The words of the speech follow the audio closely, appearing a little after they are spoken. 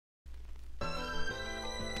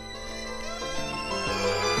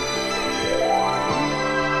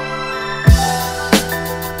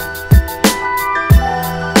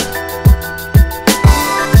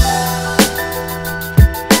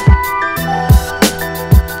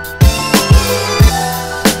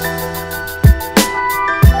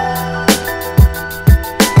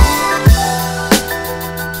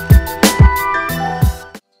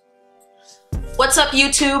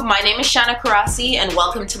YouTube? My name is Shana Karasi and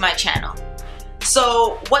welcome to my channel.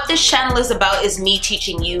 So what this channel is about is me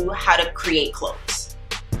teaching you how to create clothes.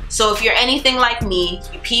 So if you're anything like me,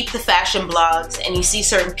 you peep the fashion blogs and you see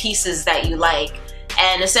certain pieces that you like,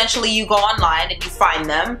 and essentially you go online and you find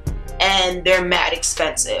them and they're mad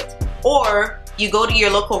expensive. Or you go to your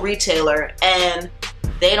local retailer and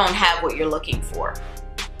they don't have what you're looking for.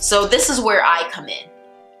 So this is where I come in.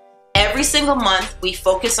 Every single month we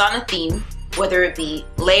focus on a theme, whether it be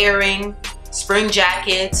layering, spring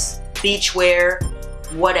jackets, beachwear,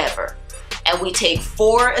 whatever. And we take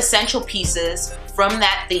 4 essential pieces from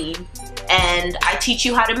that theme and I teach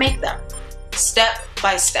you how to make them, step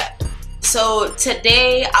by step. So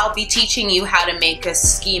today I'll be teaching you how to make a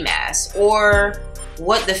ski mask, or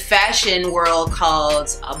what the fashion world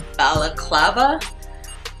calls a balaclava.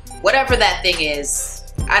 Whatever that thing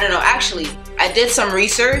is, I don't know. Actually, I did some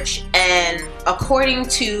research and according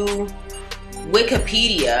to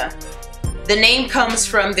Wikipedia, the name comes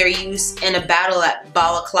from their use in a battle at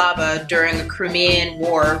Balaclava during the Crimean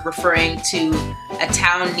War, referring to a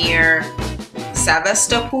town near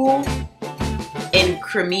Sevastopol in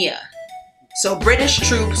Crimea. So British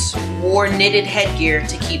troops wore knitted headgear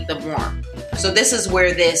to keep them warm. So this is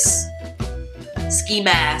where this ski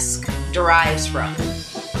mask derives from.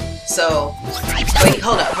 So, wait,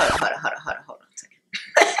 hold on a second.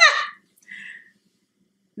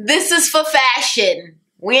 This is for fashion.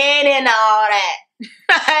 We ain't in all that,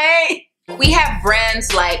 right? We have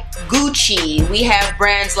brands like Gucci, we have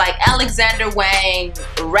brands like Alexander Wang,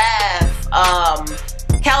 Ref,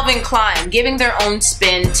 Calvin Klein, giving their own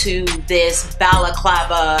spin to this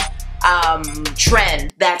balaclava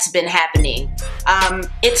trend that's been happening.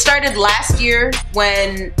 It started last year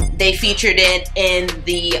when they featured it in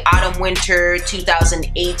the autumn winter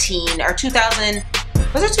 2018 or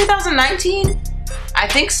 2019? I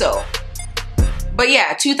think so. But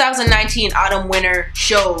yeah, 2019 autumn winter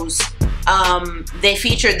shows, they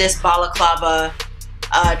featured this balaclava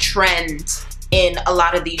trend in a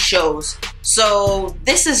lot of these shows. So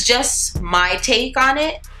this is just my take on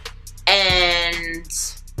it, and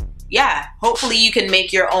yeah, hopefully you can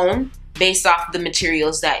make your own based off the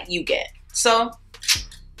materials that you get. So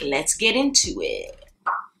let's get into it.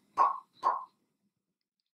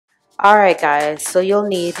 Alright guys, so you'll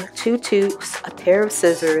need 2 tubes, a pair of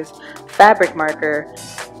scissors, fabric marker,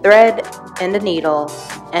 thread and a needle,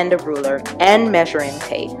 and a ruler, and measuring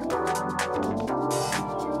tape.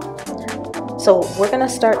 So we're going to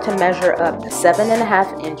start to measure up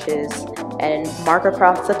 7.5 inches and mark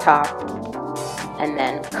across the top, and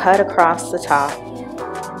then cut across the top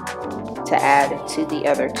to add to the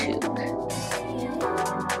other tube.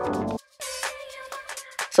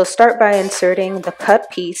 So start by inserting the cut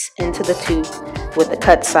piece into the tube with the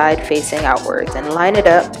cut side facing outwards, and line it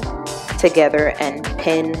up together and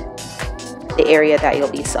pin the area that you'll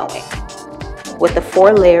be sewing. With the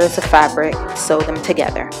 4 layers of fabric, sew them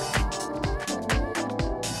together.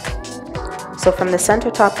 So from the center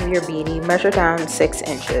top of your beanie, measure down 6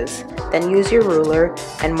 inches. Then use your ruler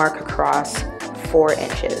and mark across 4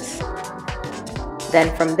 inches. Then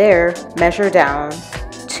from there, measure down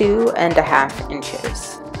 2.5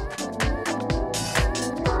 inches.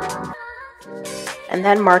 And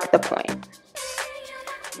then mark the point.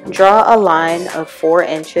 Draw a line of 4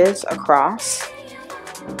 inches across.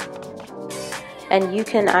 And you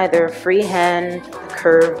can either freehand a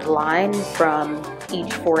curved line from each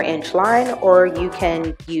 4-inch line, or you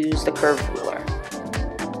can use the curved ruler.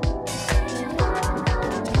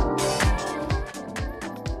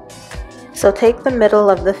 So take the middle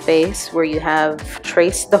of the face where you have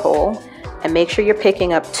traced the hole and make sure you're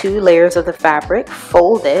picking up 2 layers of the fabric,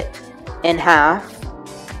 fold it in half,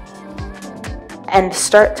 and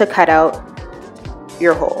start to cut out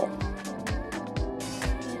your hole.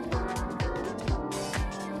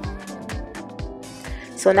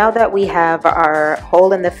 So now that we have our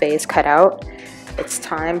hole in the face cut out, it's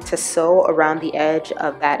time to sew around the edge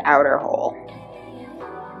of that outer hole.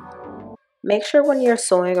 Make sure when you're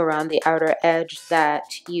sewing around the outer edge that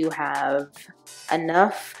you have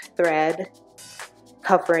enough thread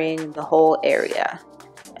covering the whole area.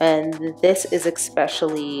 And this is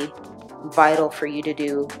especially vital for you to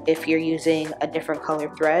do if you're using a different color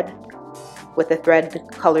thread. With the thread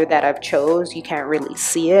color that I've chose, you can't really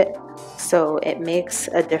see it, so it makes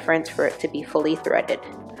a difference for it to be fully threaded.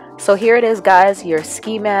 So here it is guys, your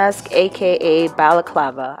ski mask, aka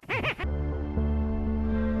balaclava.